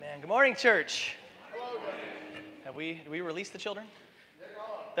Good morning, church. Did we release the children?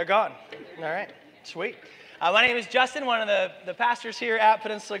 They're gone. All right, sweet. My name is Justin, one of the pastors here at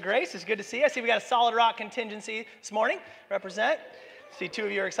Peninsula Grace. It's good to see you. I see we got a Solid Rock contingency this morning. Represent. See, two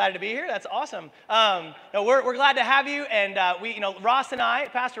of you are excited to be here. That's awesome. We're glad to have you. And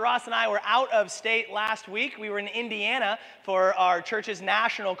Pastor Ross and I were out of state last week. We were in Indiana for our church's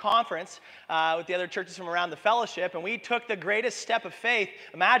national conference with the other churches from around the fellowship. And we took the greatest step of faith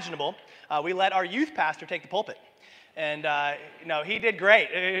imaginable. We let our youth pastor take the pulpit. And, he did great.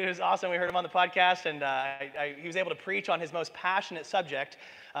 It was awesome. We heard him on the podcast, and he was able to preach on his most passionate subject,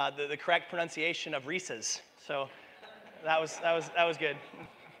 the correct pronunciation of Reese's. So that was good.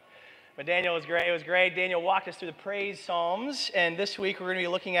 But Daniel was great. It was great. Daniel walked us through the praise psalms, and this week we're going to be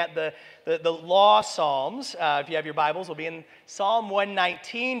looking at the law psalms. If you have your Bibles, we'll be in Psalm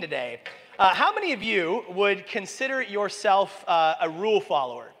 119 today. How many of you would consider yourself a rule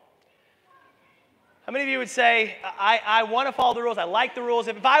follower? How many of you would say, I want to follow the rules, I like the rules?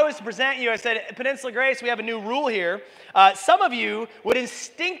 If I was to present you, I said, at Peninsula Grace, we have a new rule here. Some of you would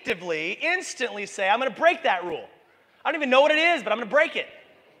instantly say, I'm going to break that rule. I don't even know what it is, but I'm going to break it,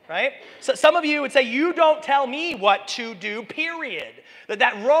 right? So some of you would say, you don't tell me what to do, period.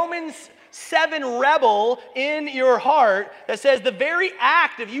 That Romans 7 rebel in your heart that says the very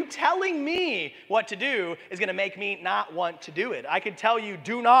act of you telling me what to do is going to make me not want to do it. I could tell you,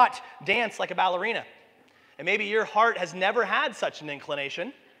 do not dance like a ballerina. And maybe your heart has never had such an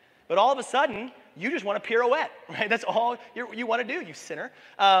inclination, but all of a sudden, you just want to pirouette, right? That's all you want to do, you sinner.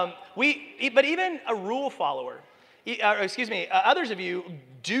 But even a rule follower, others of you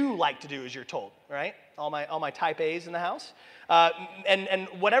do like to do as you're told, right? All my type A's in the house. And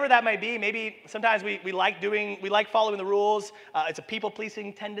whatever that might be, maybe sometimes we like following the rules. It's a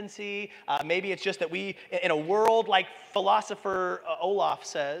people-pleasing tendency. Maybe it's just that we, in a world like philosopher Olaf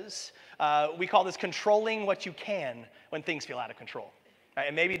says, we call this controlling what you can when things feel out of control. Right?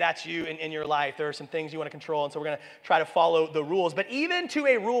 And maybe that's you in your life. There are some things you want to control, and so we're going to try to follow the rules. But even to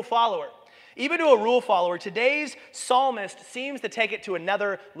a rule follower, today's psalmist seems to take it to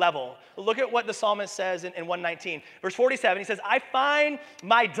another level. Look at what the psalmist says in 119. Verse 47, he says, I find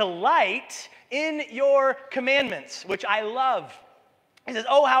my delight in your commandments, which I love. He says,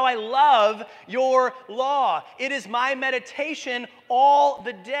 oh, how I love your law. It is my meditation all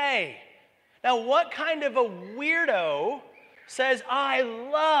the day. Now, what kind of a weirdo says, I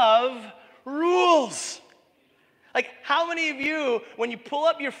love rules? Like, how many of you, when you pull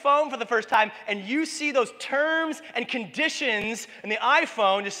up your phone for the first time and you see those terms and conditions in the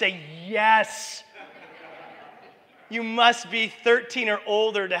iPhone, just say, yes. You must be 13 or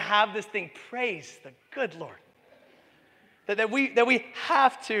older to have this thing. Praise the good Lord. That we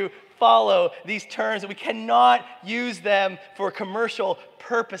have to follow these terms, that we cannot use them for commercial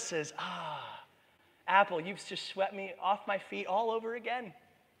purposes. Apple, you've just swept me off my feet all over again.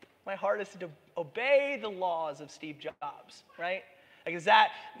 My heart is to obey the laws of Steve Jobs, right? Like,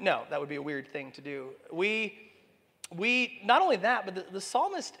 no, that would be a weird thing to do. We not only that, but the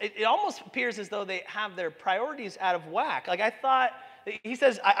psalmist, it almost appears as though they have their priorities out of whack. Like, I thought, he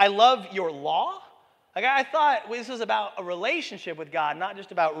says, I love your law. Like, I thought this was about a relationship with God, not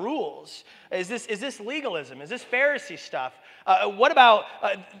just about rules. Is this legalism? Is this Pharisee stuff?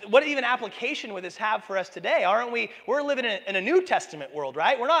 What even application would this have for us today? We're living in a New Testament world,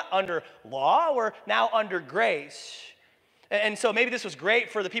 right? We're not under law, we're now under grace. And so maybe this was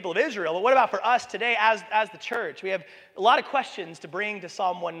great for the people of Israel, but what about for us today as the church? We have a lot of questions to bring to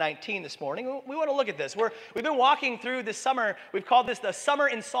Psalm 119 this morning. We want to look at this. We've been walking through this summer. We've called this the Summer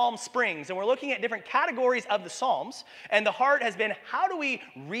in Psalm Springs, and we're looking at different categories of the Psalms. And the heart has been, how do we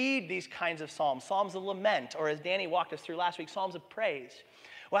read these kinds of Psalms? Psalms of lament, or as Danny walked us through last week, Psalms of praise.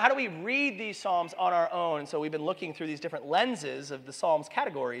 Well, how do we read these Psalms on our own? And so we've been looking through these different lenses of the Psalms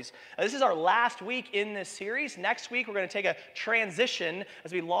categories. This is our last week in this series. Next week, we're going to take a transition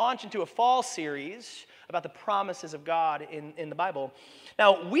as we launch into a fall series about the promises of God in the Bible.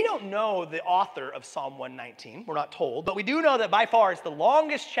 Now, we don't know the author of Psalm 119. We're not told. But we do know that by far it's the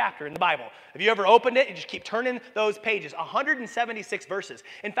longest chapter in the Bible. Have you ever opened it? You just keep turning those pages. 176 verses.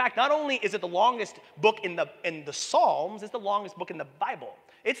 In fact, not only is it the longest book in the Psalms, it's the longest book in the Bible.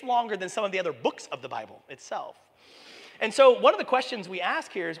 It's longer than some of the other books of the Bible itself. And so one of the questions we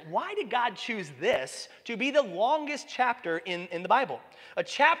ask here is, why did God choose this to be the longest chapter in the Bible? A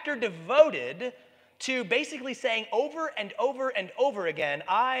chapter devoted to basically saying over and over and over again,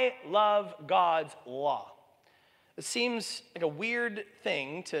 I love God's law. It seems like a weird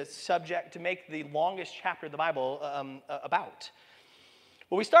thing to make the longest chapter of the Bible about.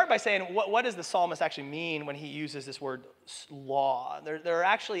 Well, we start by saying, what does the psalmist actually mean when he uses this word law? There are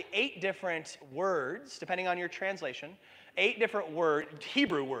actually 8 different words, depending on your translation, 8 different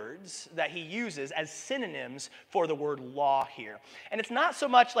Hebrew words that he uses as synonyms for the word law here. And it's not so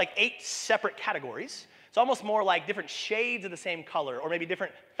much like 8 separate categories. It's almost more like different shades of the same color, or maybe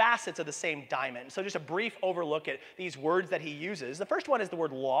different facets of the same diamond. So just a brief overlook at these words that he uses. The first one is the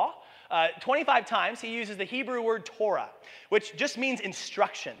word law. 25 times he uses the Hebrew word Torah, which just means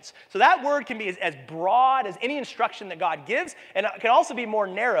instructions. So that word can be as broad as any instruction that God gives, and it can also be more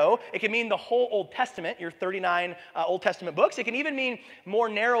narrow. It can mean the whole Old Testament, your 39 Old Testament books. It can even mean more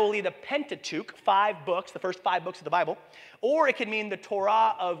narrowly the Pentateuch, 5 books, the first 5 books of the Bible. Or it can mean the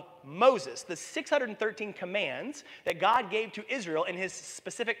Torah of Moses, the 613 commands that God gave to Israel in his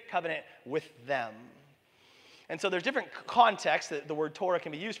specific covenant with them. And so there's different contexts that the word Torah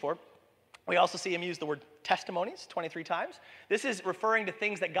can be used for. We also see him use the word testimonies 23 times. This is referring to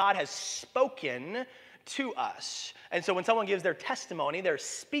things that God has spoken to us. And so when someone gives their testimony, they're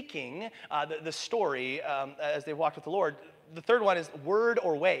speaking the story as they walked with the Lord. The third one is word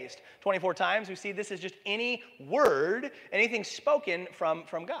or waste. 24 times we see this is just any word, anything spoken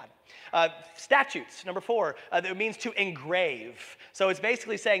from God. Statutes, number 4, that means to engrave. So it's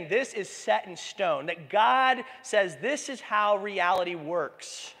basically saying this is set in stone, that God says this is how reality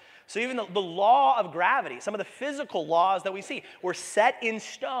works. So even the law of gravity, some of the physical laws that we see, were set in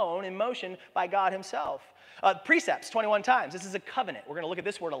stone, in motion by God himself. Precepts, 21 times. This is a covenant. We're going to look at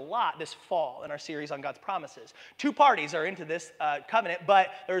this word a lot this fall in our series on God's promises. 2 parties are into this covenant, but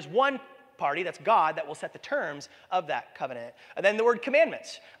there's one party, that's God, that will set the terms of that covenant. And then the word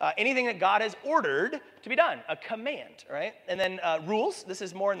commandments, anything that God has ordered to be done, a command, right? And then rules, this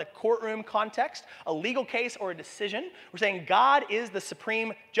is more in the courtroom context, a legal case or a decision. We're saying God is the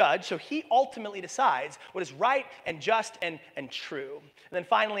supreme judge, so he ultimately decides what is right and just and true. And then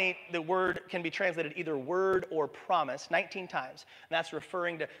finally, the word can be translated either word or promise 19 times. And that's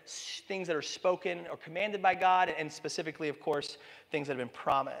referring to things that are spoken or commanded by God, and specifically, of course, things that have been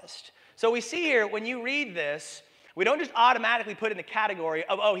promised. So we see here, when you read this, we don't just automatically put in the category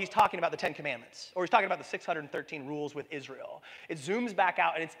of, oh, he's talking about the 10 Commandments, or he's talking about the 613 rules with Israel. It zooms back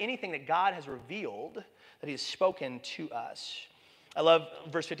out, and it's anything that God has revealed, that he has spoken to us. I love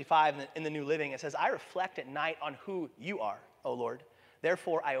verse 55 in the New Living. It says, I reflect at night on who you are, O Lord.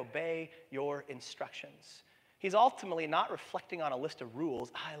 Therefore, I obey your instructions. He's ultimately not reflecting on a list of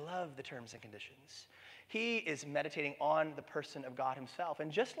rules. I love the terms and conditions. He is meditating on the person of God himself.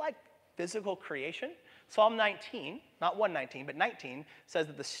 And just like physical creation, Psalm 19, not 119, but 19, says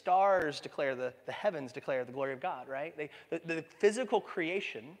that the stars declare, the heavens declare the glory of God, right? The physical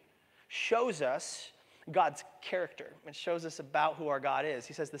creation shows us God's character. It shows us about who our God is.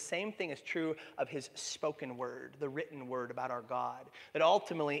 He says the same thing is true of his spoken word, the written word about our God, that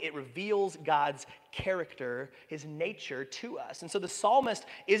ultimately it reveals God's character, his nature to us. And so the psalmist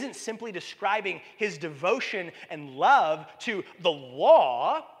isn't simply describing his devotion and love to the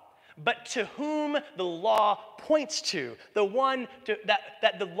law, but to whom the law points to, the one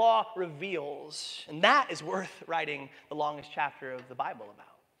that the law reveals. And that is worth writing the longest chapter of the Bible about.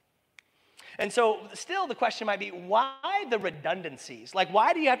 And so still the question might be, why the redundancies? Like,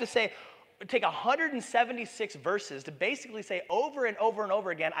 why do you have to take 176 verses to basically say over and over and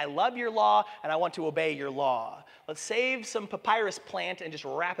over again, I love your law and I want to obey your law? Let's save some papyrus plant and just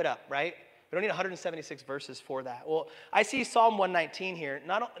wrap it up, right? We don't need 176 verses for that. Well, I see Psalm 119 here,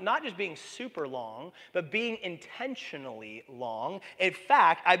 not just being super long, but being intentionally long. In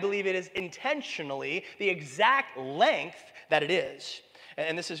fact, I believe it is intentionally the exact length that it is.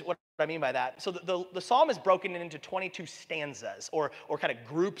 And this is what I mean by that. So the psalm is broken into 22 stanzas, or kind of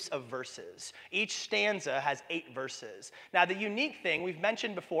groups of verses. Each stanza has 8 verses. Now, the unique thing, we've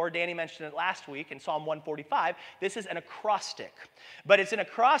mentioned before, Danny mentioned it last week in Psalm 145, this is an acrostic. But it's an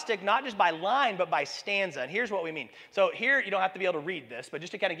acrostic not just by line, but by stanza. And here's what we mean. So here, you don't have to be able to read this, but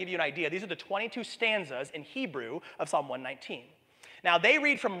just to kind of give you an idea, these are the 22 stanzas in Hebrew of Psalm 119. Now, they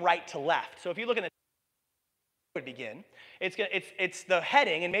read from right to left. So if you look in the would begin. It's the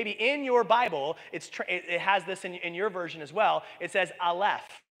heading, and maybe in your Bible, it has this in your version as well. It says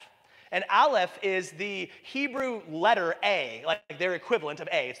Aleph. And Aleph is the Hebrew letter A, like their equivalent of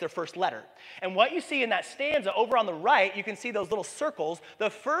A. It's their first letter. And what you see in that stanza over on the right, you can see those little circles. The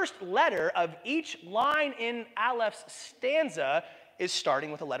first letter of each line in Aleph's stanza is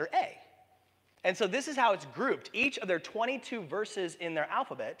starting with the letter A. And so this is how it's grouped. Each of their 22 verses in their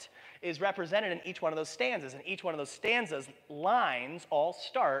alphabet is represented in each one of those stanzas. And each one of those stanzas lines all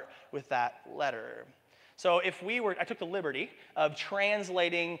start with that letter. So if I took the liberty of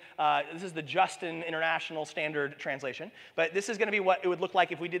translating, this is the Justin International Standard Translation, but this is going to be what it would look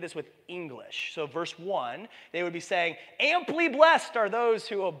like if we did this with English. So verse 1, they would be saying, amply blessed are those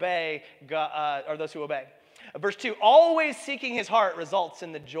who obey God, Verse 2, always seeking his heart results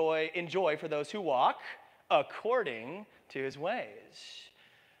in joy for those who walk according to his ways.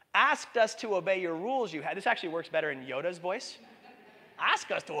 Asked us to obey your rules you have. This actually works better in Yoda's voice. Ask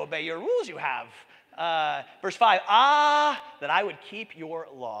us to obey your rules you have. Verse 5, that I would keep your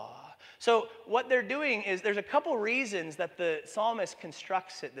law. So what they're doing is there's a couple reasons that the psalmist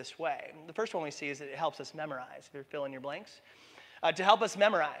constructs it this way. The first one we see is that it helps us memorize. If you fill in your blanks. To help us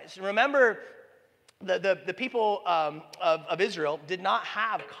memorize. Remember, the people of Israel did not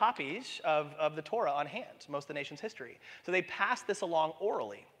have copies of the Torah on hand, most of the nation's history. So they passed this along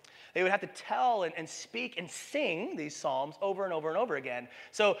orally. They would have to tell and speak and sing these psalms over and over and over again.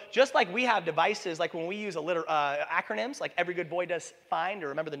 So just like we have devices, like when we use acronyms, like every good boy does find or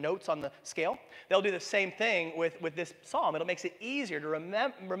remember the notes on the scale, they'll do the same thing with this psalm. It makes it easier to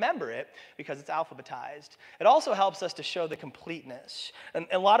remember it because it's alphabetized. It also helps us to show the completeness. And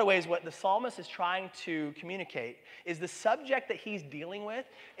in a lot of ways, what the psalmist is trying to communicate is the subject that he's dealing with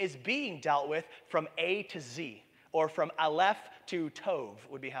is being dealt with from A to Z. Or from Aleph to Tov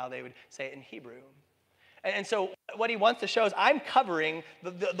would be how they would say it in Hebrew. And so what he wants to show is I'm covering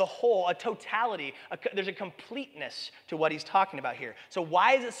the whole, a totality. There's a completeness to what he's talking about here. So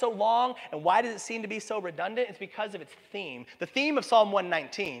why is it so long and why does it seem to be so redundant? It's because of its theme. The theme of Psalm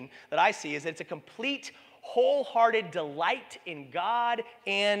 119 that I see is that it's a complete, wholehearted delight in God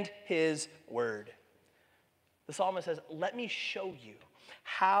and his word. The psalmist says, let me show you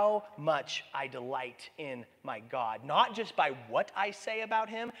how much I delight in my God, not just by what I say about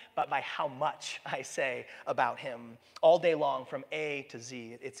him, but by how much I say about him. All day long, from A to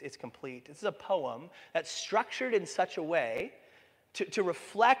Z, it's complete. This is a poem that's structured in such a way to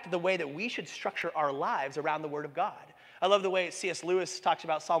reflect the way that we should structure our lives around the Word of God. I love the way C.S. Lewis talks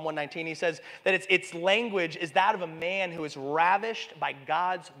about Psalm 119. He says that its language is that of a man who is ravished by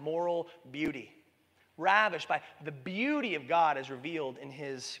God's moral beauty. Ravished by the beauty of God as revealed in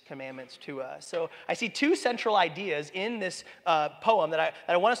his commandments to us. So I see two central ideas in this poem that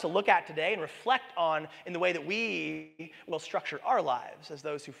I want us to look at today and reflect on in the way that we will structure our lives as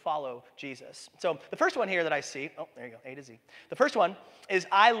those who follow Jesus. So the first one here that I see, there you go, A to Z. The first one is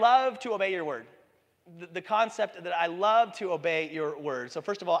I love to obey your word. The concept that I love to obey your word. So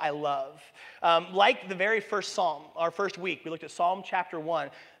first of all, I love. Like the very first psalm, our first week, we looked at Psalm chapter 1.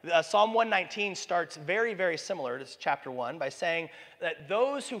 Psalm 119 starts very, very similar to chapter 1 by saying that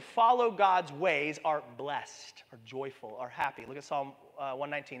those who follow God's ways are blessed, are joyful, are happy. Look at Psalm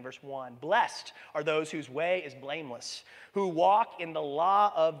 119, verse 1. Blessed are those whose way is blameless, who walk in the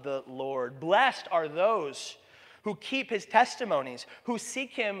law of the Lord. Blessed are those who keep his testimonies, who seek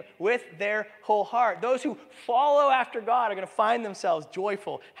him with their whole heart. Those who follow after God are going to find themselves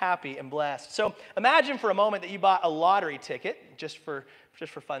joyful, happy, and blessed. So imagine for a moment that you bought a lottery ticket just for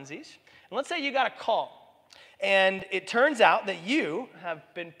funsies. And let's say you got a call. And it turns out that you have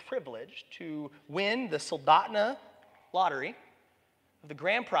been privileged to win the Soldotna lottery. The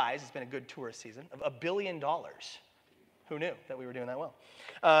grand prize has been a good tourist season of $1 billion. Who knew that we were doing that well?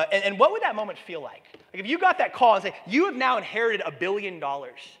 And what would that moment feel like? Like if you got that call and say, you have now inherited $1 billion,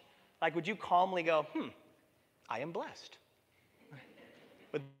 like would you calmly go, I am blessed?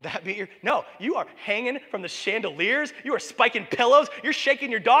 Would that be no, you are hanging from the chandeliers. You are spiking pillows. You're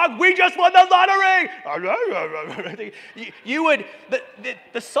shaking your dog. We just won the lottery.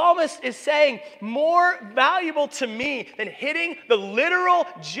 The psalmist is saying, more valuable to me than hitting the literal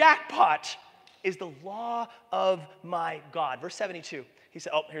jackpot is the law of my God. Verse 72, he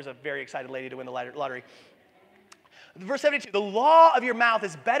said, here's a very excited lady to win the lottery. Verse 72, the law of your mouth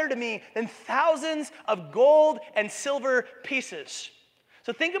is better to me than thousands of gold and silver pieces.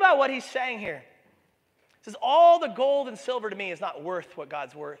 So think about what he's saying here. He says, all the gold and silver to me is not worth what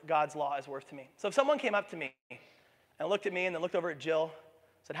God's law is worth to me. So if someone came up to me and looked at me and then looked over at Jill,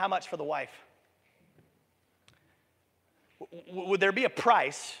 said, how much for the wife? Would there be a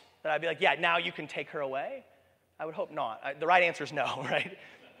price that I'd be like, yeah, now you can take her away? I would hope not. The right answer is no, right?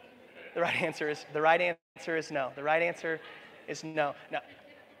 The right answer is no. The right answer is no. No.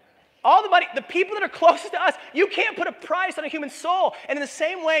 All the money, the people that are closest to us, you can't put a price on a human soul. And in the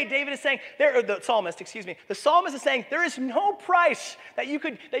same way, David is saying, the psalmist is saying, there is no price that you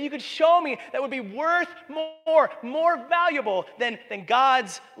could show me that would be worth more valuable than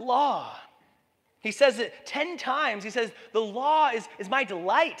God's law. He says it 10 times. He says, the law is my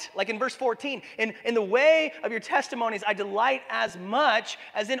delight. Like in verse 14, in the way of your testimonies, I delight as much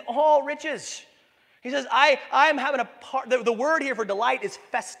as in all riches. He says, I'm having a party. The word here for delight is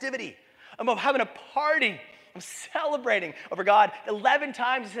festivity. I'm having a party. I'm celebrating over God. 11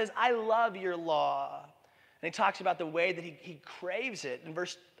 times he says, I love your law. And he talks about the way that he craves it. In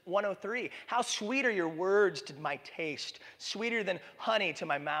verse 103, how sweet are your words to my taste, sweeter than honey to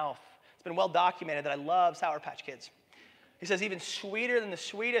my mouth. It's been well documented that I love Sour Patch Kids. He says, even sweeter than the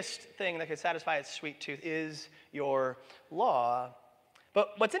sweetest thing that could satisfy its sweet tooth is your law.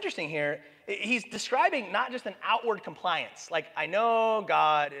 But what's interesting here, he's describing not just an outward compliance. Like, I know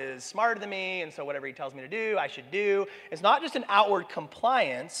God is smarter than me, and so whatever he tells me to do, I should do. It's not just an outward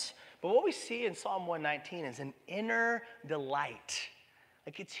compliance, but what we see in Psalm 119 is an inner delight.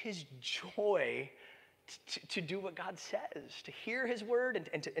 Like, it's his joy to do what God says, to hear his word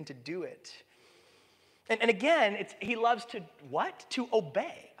and to do it. And again, he loves to what? To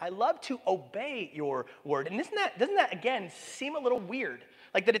obey. I love to obey your word. And doesn't that again seem a little weird?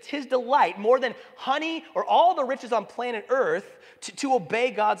 Like that it's his delight more than honey or all the riches on planet Earth to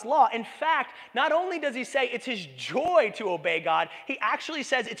obey God's law. In fact, not only does he say it's his joy to obey God, he actually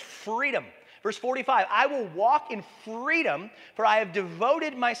says it's freedom. Verse 45, I will walk in freedom, for I have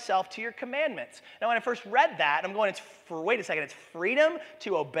devoted myself to your commandments. Now, when I first read that, I'm going, wait a second, it's freedom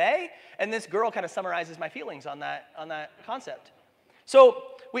to obey? And this girl kind of summarizes my feelings on that concept. So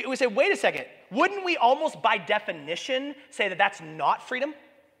we say, wait a second, wouldn't we almost by definition say that that's not freedom?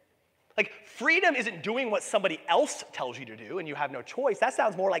 Like, freedom isn't doing what somebody else tells you to do and you have no choice. That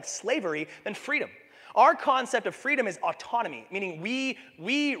sounds more like slavery than freedom. Our concept of freedom is autonomy, meaning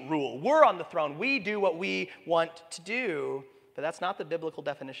we rule. We're on the throne. We do what we want to do. But that's not the biblical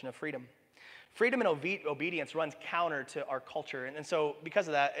definition of freedom. Freedom and obedience runs counter to our culture. And so because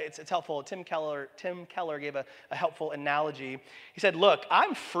of that, it's helpful. Tim Keller gave a helpful analogy. He said, look,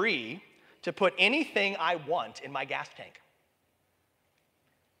 I'm free to put anything I want in my gas tank.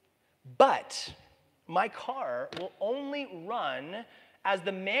 But my car will only run as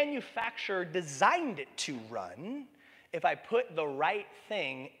the manufacturer designed it to run if I put the right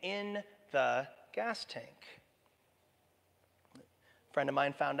thing in the gas tank. A friend of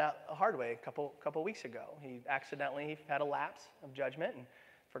mine found out the hard way a couple weeks ago. He had a lapse of judgment and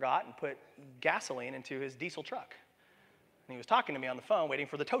forgot and put gasoline into his diesel truck. And he was talking to me on the phone waiting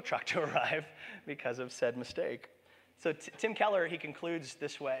for the tow truck to arrive because of said mistake. So Tim Keller, he concludes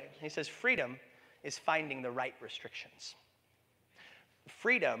this way. He says, freedom is finding the right restrictions.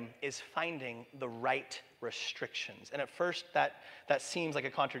 Freedom is finding the right restrictions. And at first, that seems like a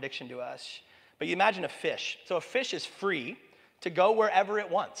contradiction to us. But you imagine a fish. So a fish is free to go wherever it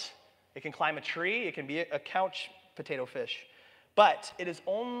wants. It can climb a tree. It can be a couch potato fish. But it is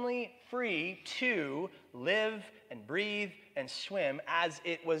only free to live and breathe and swim as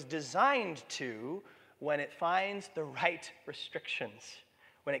it was designed to when it finds the right restrictions,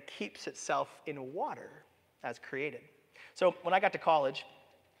 when it keeps itself in water as created. So when I got to college,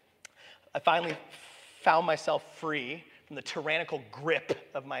 I finally found myself free from the tyrannical grip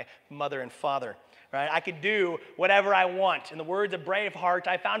of my mother and father. Right? I could do whatever I want. In the words of Braveheart,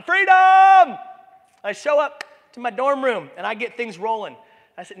 I found freedom! I show up to my dorm room and I get things rolling.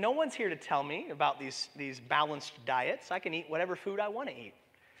 I said, no one's here to tell me about these balanced diets. I can eat whatever food I want to eat.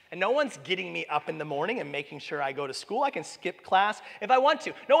 And no one's getting me up in the morning and making sure I go to school. I can skip class if I want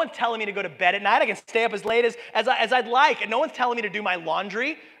to. No one's telling me to go to bed at night. I can stay up as late as I'd like. And no one's telling me to do my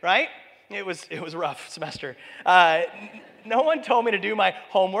laundry, right? It was a rough semester. No one told me to do my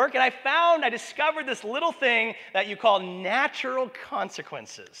homework. And I discovered this little thing that you call natural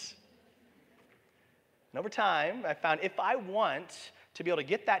consequences. And over time, I found if I want to be able to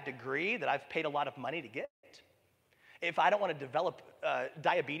get that degree that I've paid a lot of money to get, if I don't want to develop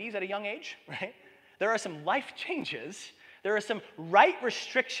diabetes at a young age, right? There are some life changes. There are some right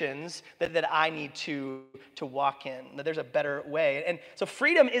restrictions that I need to walk in. That there's a better way. And so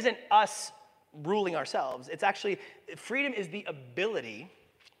freedom isn't us ruling ourselves. It's actually, freedom is the ability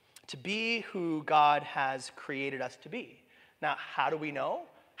to be who God has created us to be. Now, how do we know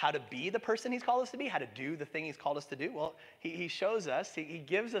how to be the person he's called us to be? How to do the thing he's called us to do? Well, he shows us, he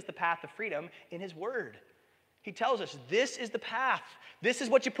gives us the path of freedom in his word. He tells us, this is the path. This is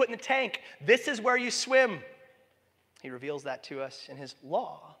what you put in the tank. This is where you swim. He reveals that to us in his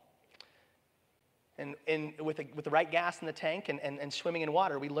law. And with the right gas in the tank and swimming in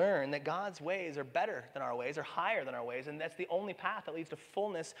water, we learn that God's ways are better than our ways, are higher than our ways, and that's the only path that leads to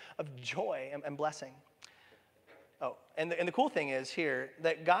fullness of joy and blessing. Oh, and the cool thing is here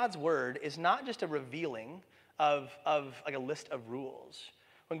that God's word is not just a revealing of like a list of rules.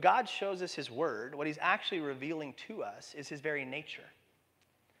 When God shows us his word, what he's actually revealing to us is his very nature.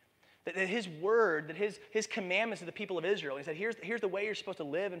 That his word, that his commandments to the people of Israel. He said, here's the way you're supposed to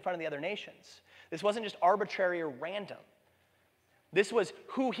live in front of the other nations. This wasn't just arbitrary or random. This was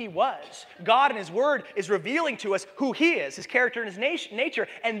who he was. God in his word is revealing to us who he is, his character and his nature.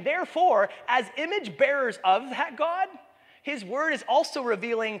 And therefore, as image bearers of that God, his word is also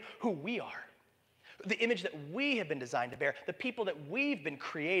revealing who we are. The image that we have been designed to bear, the people that we've been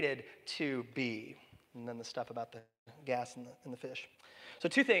created to be. And then the stuff about the gas and the fish. So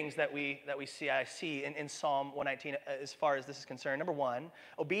two things that I see in Psalm 119 as far as this is concerned. Number one,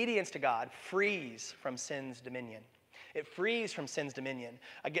 obedience to God frees from sin's dominion. It frees from sin's dominion.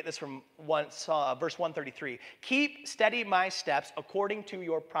 I get this from verse 133. Keep steady my steps according to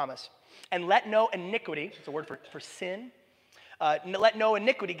your promise, and let no iniquity, it's a word for sin, let no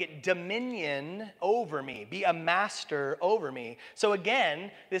iniquity get dominion over me, be a master over me. So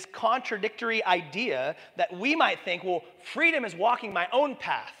again, this contradictory idea that we might think, well, freedom is walking my own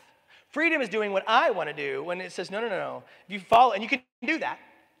path. Freedom is doing what I want to do, when it says, no. If you follow, and you can do that.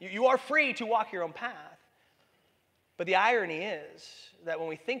 You are free to walk your own path. But the irony is that when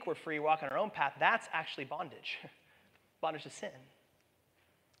we think we're free walking our own path, that's actually bondage. Bondage to sin.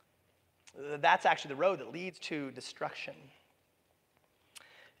 That's actually the road that leads to destruction.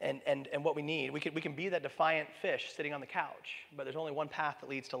 And what we need, we can be that defiant fish sitting on the couch, but there's only one path that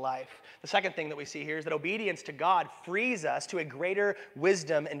leads to life. The second thing that we see here is that obedience to God frees us to a greater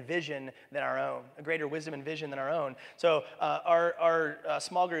wisdom and vision than our own. A greater wisdom and vision than our own. So our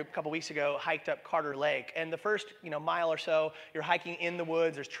small group a couple weeks ago hiked up Carter Lake, and the first mile or so, you're hiking in the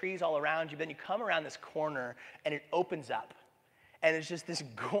woods, there's trees all around you, then you come around this corner, and it opens up. And it's just this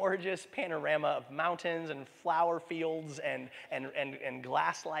gorgeous panorama of mountains and flower fields and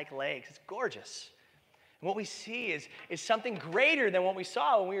glass-like lakes. It's gorgeous. And what we see is something greater than what we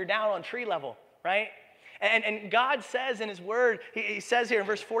saw when we were down on tree level, right? And God says in his word, he says here in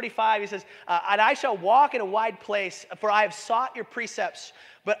verse 45, he says, and I shall walk in a wide place, for I have sought your precepts,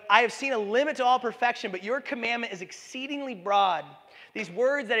 but I have seen a limit to all perfection, but your commandment is exceedingly broad. These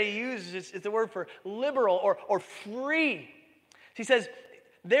words that he uses is the word for liberal or free. He says,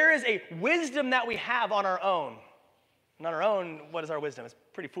 there is a wisdom that we have on our own. And on our own, what is our wisdom? It's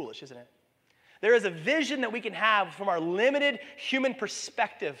pretty foolish, isn't it? There is a vision that we can have from our limited human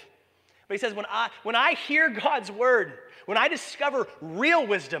perspective. But he says, when I hear God's word, when I discover real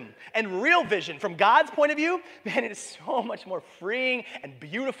wisdom and real vision from God's point of view, man, it is so much more freeing and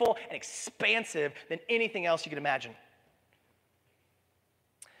beautiful and expansive than anything else you could imagine.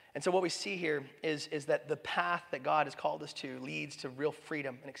 And so what we see here is that the path that God has called us to leads to real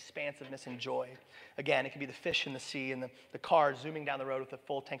freedom and expansiveness and joy. Again, it can be the fish in the sea and the car zooming down the road with a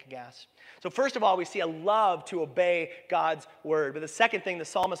full tank of gas. So first of all, we see a love to obey God's word. But the second thing the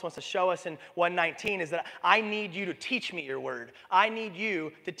psalmist wants to show us in 119 is that I need you to teach me your word. I need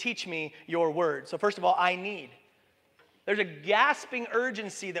you to teach me your word. So first of all, I need. There's a gasping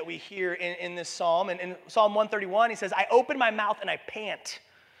urgency that we hear in this psalm. And in Psalm 131, he says, I open my mouth and I pant,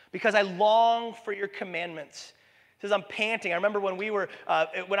 because I long for your commandments. He says, I'm panting. I remember when when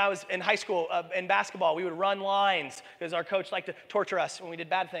I was in high school in basketball, we would run lines because our coach liked to torture us when we did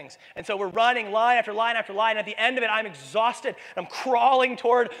bad things. And so we're running line after line after line. At the end of it, I'm exhausted. I'm crawling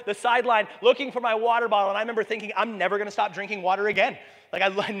toward the sideline looking for my water bottle. And I remember thinking, I'm never going to stop drinking water again. Like,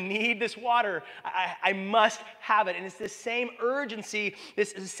 I need this water. I must have it. And it's this same urgency,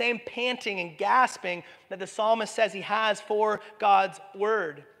 this same panting and gasping that the psalmist says he has for God's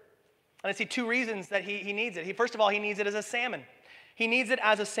word. And I see two reasons that he needs it. First of all, he needs it as a salmon. He needs it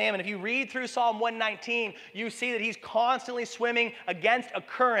as a salmon. If you read through Psalm 119, you see that he's constantly swimming against a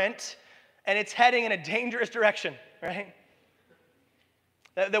current, and it's heading in a dangerous direction, right?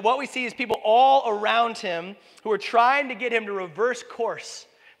 That what we see is people all around him who are trying to get him to reverse course.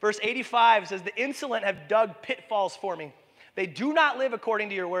 Verse 85 says, the insolent have dug pitfalls for me. They do not live according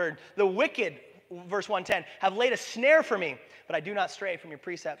to your word. The wicked, verse 110, have laid a snare for me, but I do not stray from your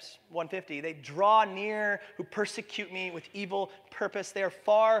precepts. 150, they draw near who persecute me with evil purpose. They are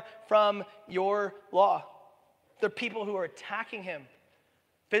far from your law. They're people who are attacking him.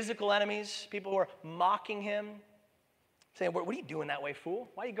 Physical enemies, people who are mocking him, saying, what are you doing that way, fool?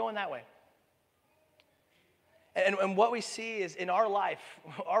 Why are you going that way? And what we see is in our life,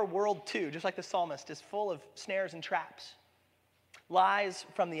 our world too, just like the psalmist, is full of snares and traps. Lies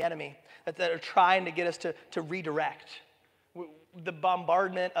from the enemy that are trying to get us to redirect. The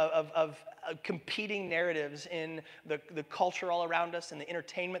bombardment of competing narratives in the culture all around us and the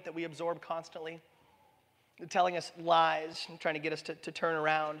entertainment that we absorb constantly. Telling us lies and trying to get us to turn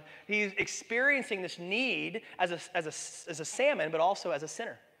around. He's experiencing this need as a salmon, but also as a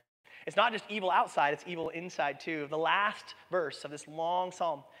sinner. It's not just evil outside, it's evil inside too. The last verse of this long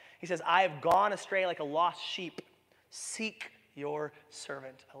psalm, He says, I have gone astray like a lost sheep. Seek your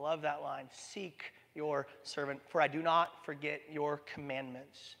servant. I love that line. Seek your servant, for I do not forget your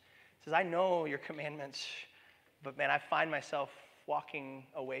commandments. He says, I know your commandments, but man, I find myself walking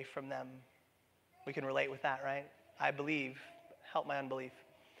away from them. We can relate with that, right? I believe, help my unbelief.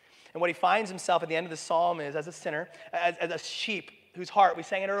 And what he finds himself at the end of the psalm is as a sinner, as a sheep whose heart, we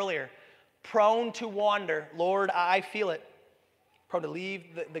sang it earlier, prone to wander. Lord, I feel it. Prone to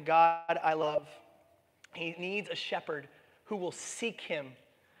leave the God I love. He needs a shepherd who will seek him,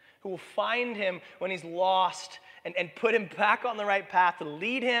 who will find him when he's lost and put him back on the right path, to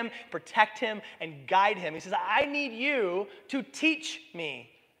lead him, protect him, and guide him. He says, I need you to teach me.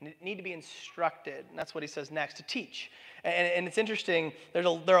 I need to be instructed. And that's what he says next, to teach. And it's interesting, there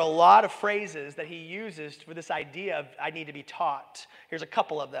are a lot of phrases that he uses for this idea of I need to be taught. Here's a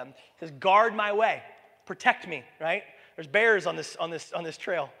couple of them. He says, guard my way, protect me, right? There's bears on this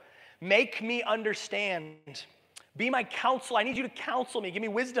trail. Make me understand. Be my counsel. I need you to counsel me. Give me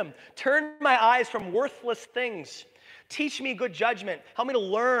wisdom. Turn my eyes from worthless things. Teach me good judgment. Help me to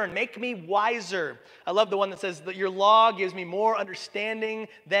learn. Make me wiser. I love the one that says that your law gives me more understanding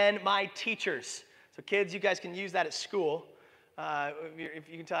than my teachers. So kids, you guys can use that at school. If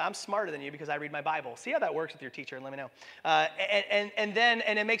you can tell, I'm smarter than you because I read my Bible. See how that works with your teacher, and let me know. And then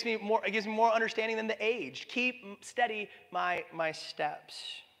it makes me more. It gives me more understanding than the aged. Keep steady my steps.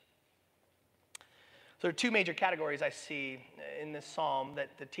 So there are two major categories I see in this psalm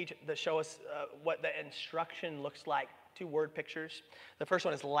that show us what the instruction looks like. Two word pictures. The first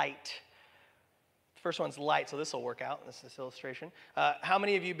one is light. The first one's light, so this will work out, this illustration. How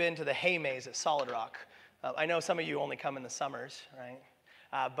many of you been to the hay maze at Solid Rock? I know some of you only come in the summers, right?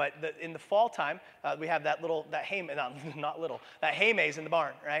 But in the fall time, we have that hay maze in the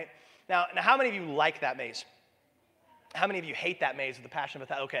barn, right? Now, how many of you like that maze? How many of you hate that maze with a passion?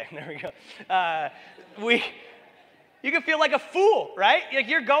 Okay, there we go. You can feel like a fool, right? Like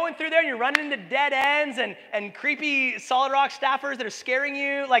you're going through there and you're running into dead ends and creepy Solid Rock staffers that are scaring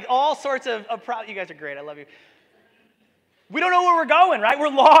you, like all sorts of you guys are great, I love you. We don't know where we're going, right? We're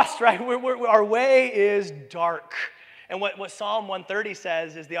lost, right? Our way is dark. And what Psalm 130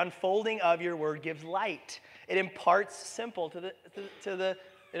 says is the unfolding of your word gives light. It imparts it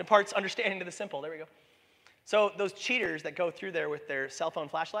imparts understanding to the simple. There we go. So those cheaters that go through there with their cell phone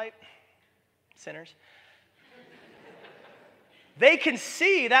flashlight, sinners, they can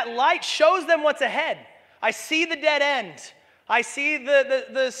see that light shows them what's ahead. I see the dead end. I see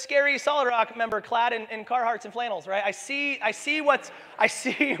the scary Solid Rock member clad in Carhartts and flannels, right? I see what's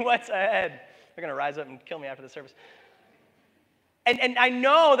ahead. They're gonna rise up and kill me after the service. And I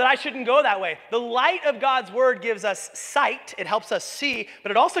know that I shouldn't go that way. The light of God's word gives us sight. It helps us see,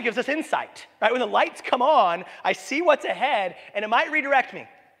 but it also gives us insight, right? When the lights come on, I see what's ahead, and it might redirect me.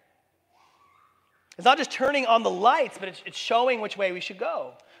 It's not just turning on the lights, but it's showing which way we should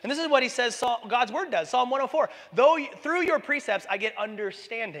go. And this is what he says God's word does. Psalm 104, though through your precepts I get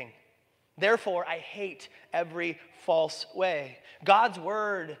understanding. Therefore, I hate every false way. God's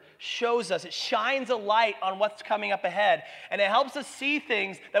word shows us, it shines a light on what's coming up ahead, and it helps us see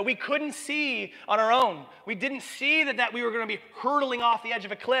things that we couldn't see on our own. We didn't see that we were going to be hurtling off the edge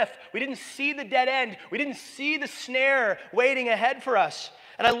of a cliff. We didn't see the dead end. We didn't see the snare waiting ahead for us.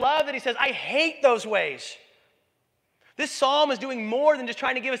 And I love that he says, I hate those ways. This psalm is doing more than just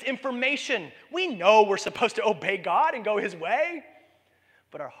trying to give us information. We know we're supposed to obey God and go his way,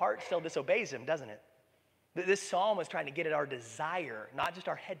 but our heart still disobeys him, doesn't it? This psalm is trying to get at our desire, not just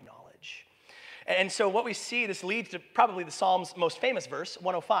our head knowledge. And so what we see, this leads to probably the psalm's most famous verse,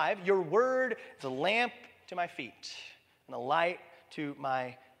 105. Your word is a lamp to my feet and a light to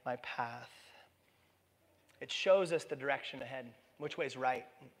my path. It shows us the direction ahead, which way is right,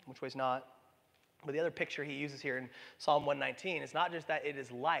 which way is not. But the other picture he uses here in Psalm 119 is not just that it is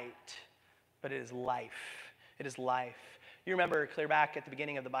light, but it is life. It is life. You remember clear back at the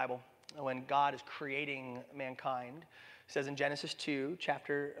beginning of the Bible when God is creating mankind. It says in Genesis 2,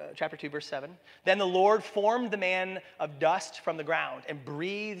 chapter 2, verse 7, then the Lord formed the man of dust from the ground and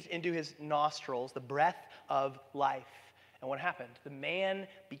breathed into his nostrils the breath of life. And what happened? The man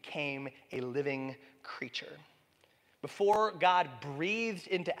became a living creature. Before God breathed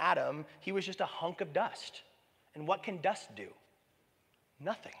into Adam, he was just a hunk of dust. And what can dust do?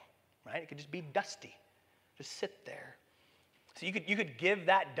 Nothing, right? It could just be dusty, just sit there. So you could give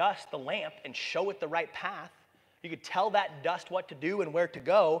that dust the lamp and show it the right path. You could tell that dust what to do and where to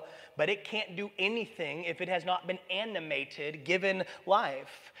go, but it can't do anything if it has not been animated, given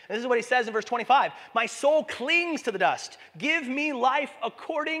life. And this is what he says in verse 25. My soul clings to the dust. Give me life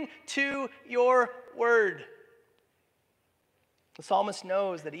according to your word. The psalmist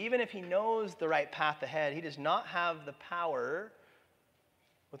knows that even if he knows the right path ahead, he does not have the power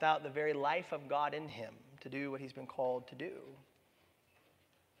without the very life of God in him to do what he's been called to do.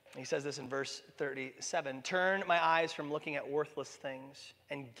 He says this in verse 37, "Turn my eyes from looking at worthless things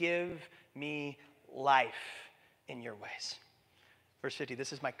and give me life in your ways." Verse 50,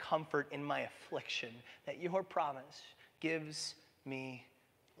 "This is my comfort in my affliction, that your promise gives me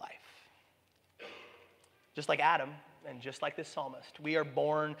life." Just like Adam and just like this psalmist, we are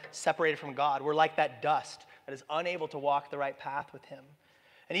born separated from God. We're like that dust that is unable to walk the right path with him.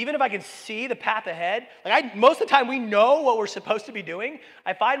 And even if I can see the path ahead, most of the time we know what we're supposed to be doing,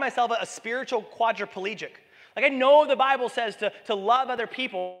 I find myself a spiritual quadriplegic. I know the Bible says to love other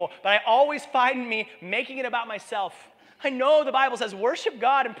people, but I always find me making it about myself. I know the Bible says worship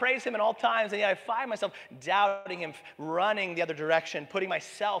God and praise him at all times, and yet I find myself doubting him, running the other direction, putting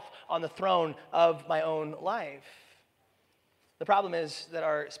myself on the throne of my own life. The problem is that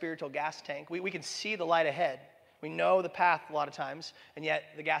our spiritual gas tank, we can see the light ahead. We know the path a lot of times, and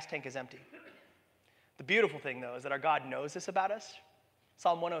yet the gas tank is empty. The beautiful thing, though, is that our God knows this about us.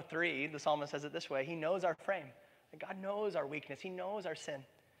 Psalm 103, the psalmist says it this way: he knows our frame. God knows our weakness. He knows our sin.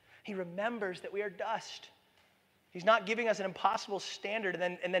 He remembers that we are dust. He's not giving us an impossible standard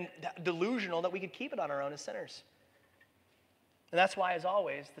and then delusional that we could keep it on our own as sinners. And that's why, as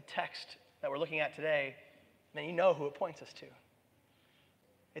always, the text that we're looking at today, man, you know who it points us to.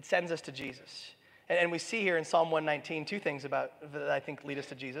 It sends us to Jesus. And we see here in Psalm 119 two things that I think lead us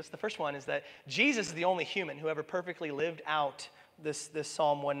to Jesus. The first one is that Jesus is the only human who ever perfectly lived out this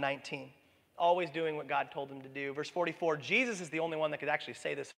Psalm 119, always doing what God told him to do. Verse 44, Jesus is the only one that could actually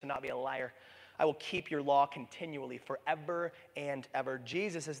say this and not be a liar. "I will keep your law continually forever and ever."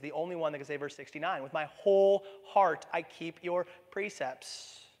 Jesus is the only one that can say, verse 69, "With my whole heart I keep your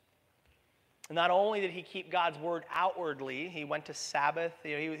precepts." And not only did he keep God's word outwardly, he went to Sabbath,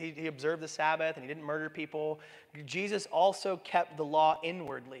 he observed the Sabbath, and he didn't murder people. Jesus also kept the law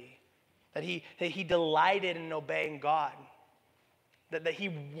inwardly, that he delighted in obeying God, that he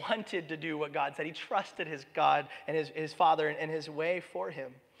wanted to do what God said. He trusted his God and his Father and his way for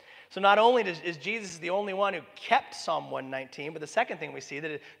him. So not only is Jesus the only one who kept Psalm 119, but the second thing we see,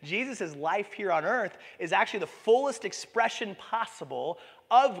 that Jesus' life here on earth is actually the fullest expression possible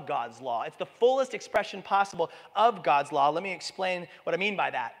of God's law. It's the fullest expression possible of God's law. Let me explain what I mean by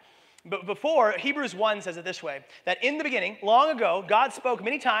that. But before, Hebrews 1 says it this way, that in the beginning, long ago, God spoke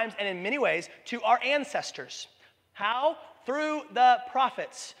many times and in many ways to our ancestors. How? Through the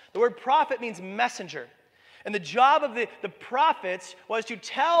prophets. The word prophet means messenger. And the job of the prophets was to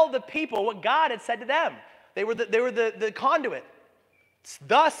tell the people what God had said to them. They were the conduit.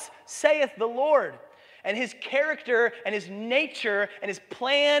 Thus saith the Lord. And his character and his nature and his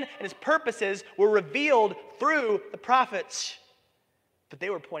plan and his purposes were revealed through the prophets. But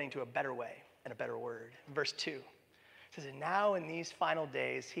they were pointing to a better way and a better word. Verse 2 says, "And now in these final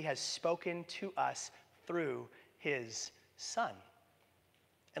days he has spoken to us through his Son."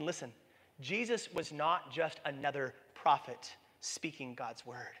 And listen, Jesus was not just another prophet speaking God's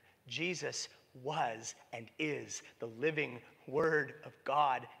word. Jesus was and is the living word of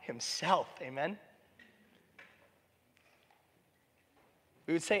God himself. Amen?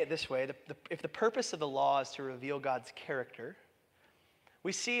 We would say it this way: if the purpose of the law is to reveal God's character,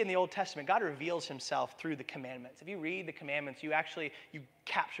 we see in the Old Testament, God reveals himself through the commandments. If you read the commandments, you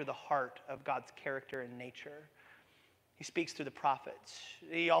capture the heart of God's character and nature. He speaks through the prophets.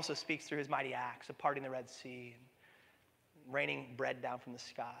 He also speaks through his mighty acts of parting the Red Sea and raining bread down from the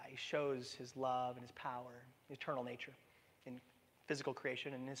sky. He shows his love and his power, his eternal nature in physical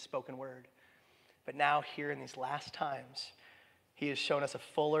creation and his spoken word. But now here in these last times, he has shown us a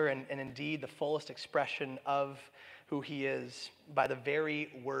fuller and indeed the fullest expression of who he is by the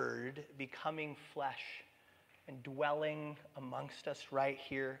very word becoming flesh and dwelling amongst us right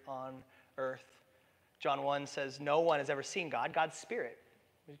here on earth. John 1 says, no one has ever seen God. God's spirit.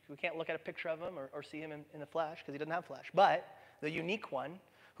 We can't look at a picture of him or see him in the flesh because he doesn't have flesh. But the unique one,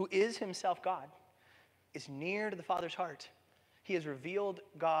 who is himself God, is near to the Father's heart. He has revealed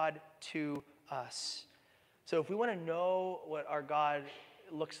God to us. So if we want to know what our God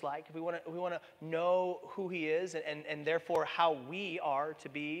looks like, if we want to know who he is and therefore how we are to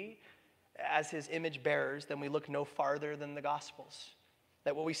be as his image bearers, then we look no farther than the Gospels.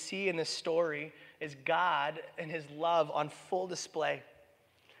 That what we see in this story is God and his love on full display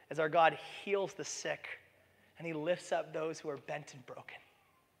as our God heals the sick and he lifts up those who are bent and broken.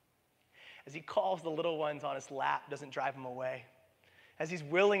 As he calls the little ones on his lap, doesn't drive them away. As he's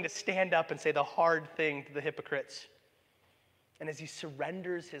willing to stand up and say the hard thing to the hypocrites. And as he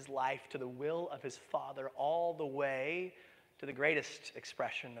surrenders his life to the will of his Father all the way to the greatest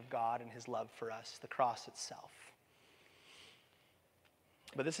expression of God and his love for us, the cross itself.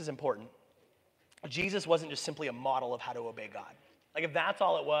 But this is important. Jesus wasn't just simply a model of how to obey God. Like if that's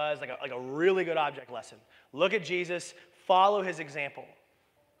all it was, like a really good object lesson. Look at Jesus, follow his example.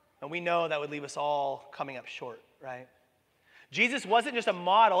 And we know that would leave us all coming up short, right? Jesus wasn't just a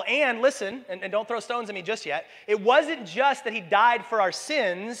model, and listen, and don't throw stones at me just yet, it wasn't just that he died for our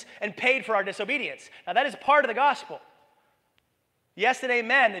sins and paid for our disobedience. Now that is part of the gospel. Yes and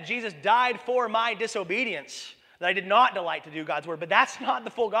amen, that Jesus died for my disobedience, that I did not delight to do God's word, but that's not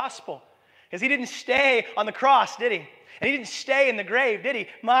the full gospel. Because he didn't stay on the cross, did he? And he didn't stay in the grave, did he?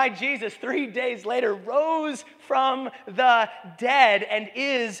 My Jesus, 3 days later, rose from the dead and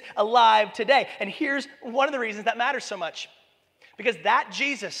is alive today. And here's one of the reasons that matters so much. Because that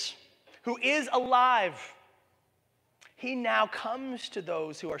Jesus, who is alive, he now comes to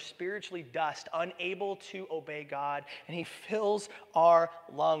those who are spiritually dust, unable to obey God, and he fills our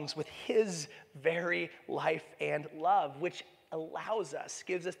lungs with his very life and love, which allows us,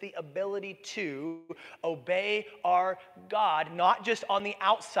 gives us the ability to obey our God, not just on the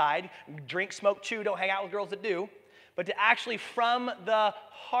outside, drink, smoke, chew, don't hang out with girls that do, but to actually from the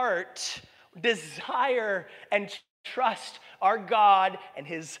heart desire and trust our God and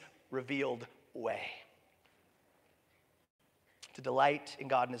his revealed way. To delight in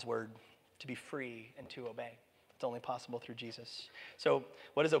God and his word, to be free and to obey. It's only possible through Jesus. So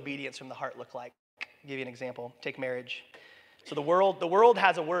what does obedience from the heart look like? I'll give you an example. Take marriage. So the world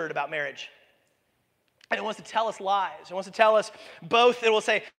has a word about marriage. And it wants to tell us lies. It wants to tell us both. It will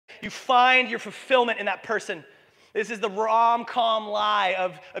say, you find your fulfillment in that person. This is the rom-com lie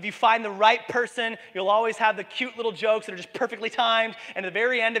of you find the right person, you'll always have the cute little jokes that are just perfectly timed, and at the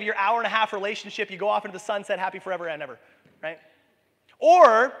very end of your hour-and-a-half relationship, you go off into the sunset, happy forever and ever, right?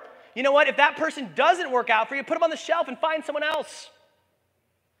 Or, you know what, if that person doesn't work out for you, put them on the shelf and find someone else.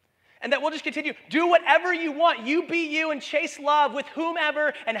 And that we'll just continue. Do whatever you want. You be you and chase love with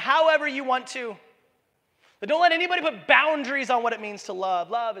whomever and however you want to. But don't let anybody put boundaries on what it means to love.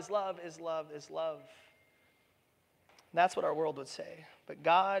 Love is love is love is love. And that's what our world would say. But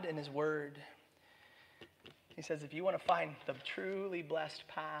God in his word, he says, if you want to find the truly blessed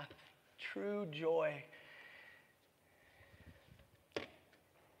path, true joy,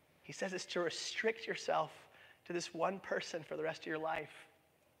 he says it's to restrict yourself to this one person for the rest of your life.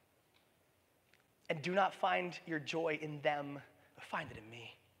 And do not find your joy in them, but find it in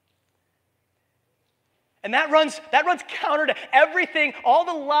me. And that runs counter to everything, all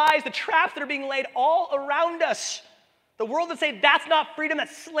the lies, the traps that are being laid all around us. The world would say that's not freedom,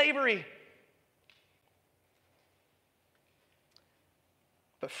 that's slavery.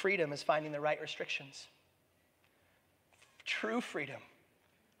 But freedom is finding the right restrictions. True freedom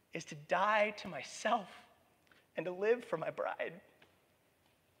is to die to myself and to live for my bride.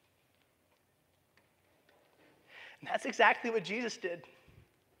 And that's exactly what Jesus did.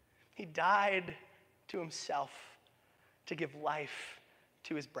 He died to himself to give life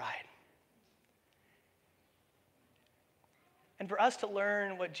to his bride. And for us to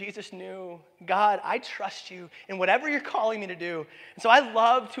learn what Jesus knew, God, I trust you in whatever you're calling me to do. And so I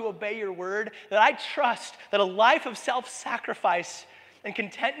love to obey your word, that I trust that a life of self-sacrifice and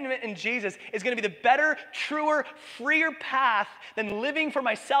contentment in Jesus is going to be the better, truer, freer path than living for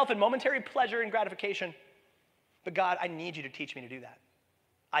myself and momentary pleasure and gratification. But God, I need you to teach me to do that.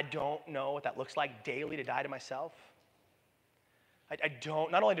 I don't know what that looks like daily to die to myself.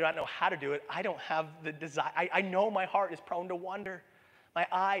 Not only do I not know how to do it, I don't have the desire. I know my heart is prone to wander. My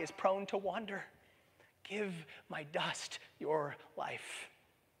eye is prone to wander. Give my dust your life.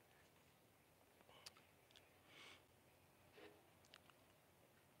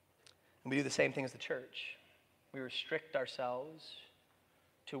 And we do the same thing as the church. We restrict ourselves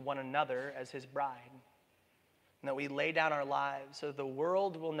to one another as his bride. And that we lay down our lives so the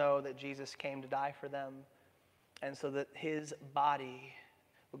world will know that Jesus came to die for them, and so that his body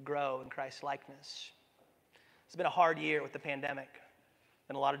will grow in Christ's likeness. It's been a hard year with the pandemic.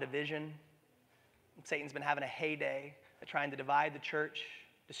 Been a lot of division. Satan's been having a heyday at trying to divide the church,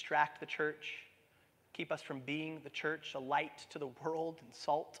 distract the church, keep us from being the church, a light to the world and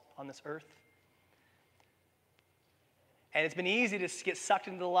salt on this earth. And it's been easy to get sucked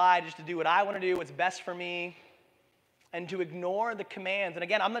into the lie, just to do what I want to do, what's best for me, and to ignore the commands. And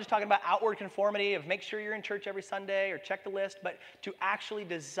again, I'm not just talking about outward conformity of make sure you're in church every Sunday or check the list, but to actually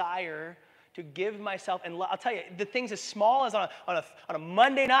desire to give myself, and I'll tell you, the things as small as on a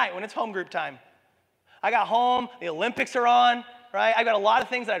Monday night when it's home group time. I got home, the Olympics are on, right? I've got a lot of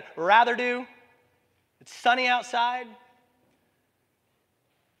things that I'd rather do. It's sunny outside.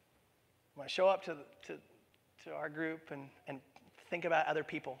 When I show up to to our group and think about other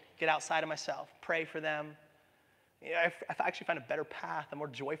people. Get outside of myself. Pray for them. I actually find a better path, a more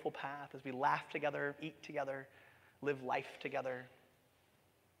joyful path as we laugh together, eat together, live life together.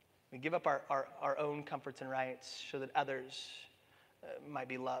 We give up our own comforts and rights so that others might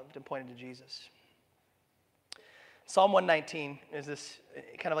be loved and pointed to Jesus. Psalm 119 is this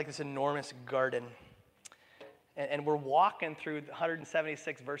kind of like this enormous garden. And we're walking through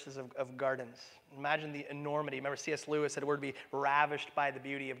 176 verses of gardens. Imagine the enormity. Remember C.S. Lewis said we're to be ravished by the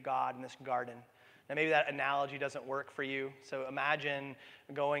beauty of God in this garden. Now maybe that analogy doesn't work for you. So imagine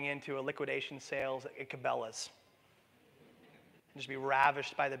going into a liquidation sales at Cabela's. Just be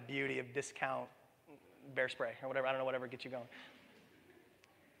ravished by the beauty of discount bear spray or whatever. I don't know, whatever gets you going.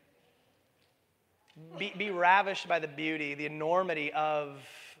 Be ravished by the beauty, the enormity of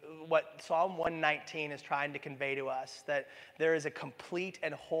what Psalm 119 is trying to convey to us, that there is a complete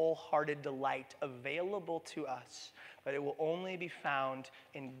and wholehearted delight available to us, but it will only be found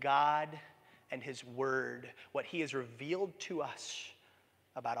in God and His Word, what He has revealed to us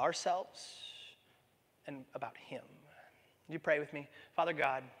about ourselves and about Him. Would you pray with me? Father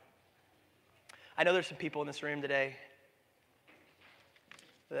God, I know there's some people in this room today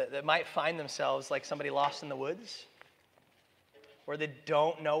that might find themselves like somebody lost in the woods, where they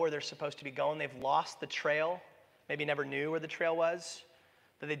don't know where they're supposed to be going. They've lost the trail, maybe never knew where the trail was,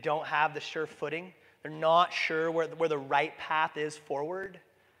 that they don't have the sure footing. They're not sure where the right path is forward.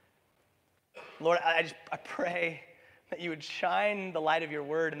 Lord, I pray that you would shine the light of your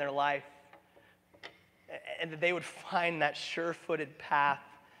word in their life, and that they would find that sure-footed path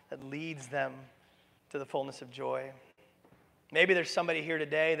that leads them to the fullness of joy. Maybe there's somebody here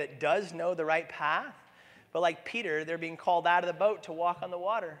today that does know the right path, but like Peter, they're being called out of the boat to walk on the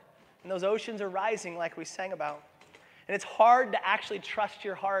water. And those oceans are rising like we sang about. And it's hard to actually trust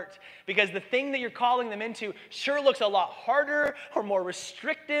your heart because the thing that you're calling them into sure looks a lot harder or more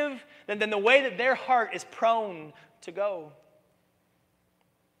restrictive than the way that their heart is prone to go.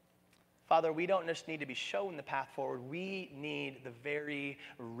 Father, we don't just need to be shown the path forward. We need the very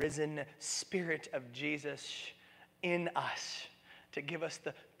risen Spirit of Jesus in us to give us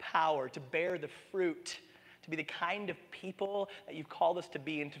the power to bear the fruit, to be the kind of people that you've called us to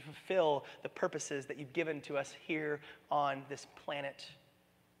be and to fulfill the purposes that you've given to us here on this planet.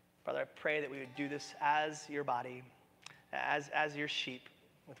 Father, I pray that we would do this as your body, as your sheep,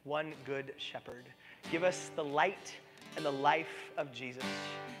 with one good shepherd. Give us the light and the life of Jesus.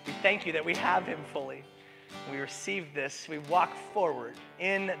 We thank you that we have him fully. We receive this. We walk forward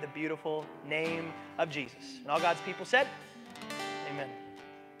in the beautiful name of Jesus. And all God's people said, amen.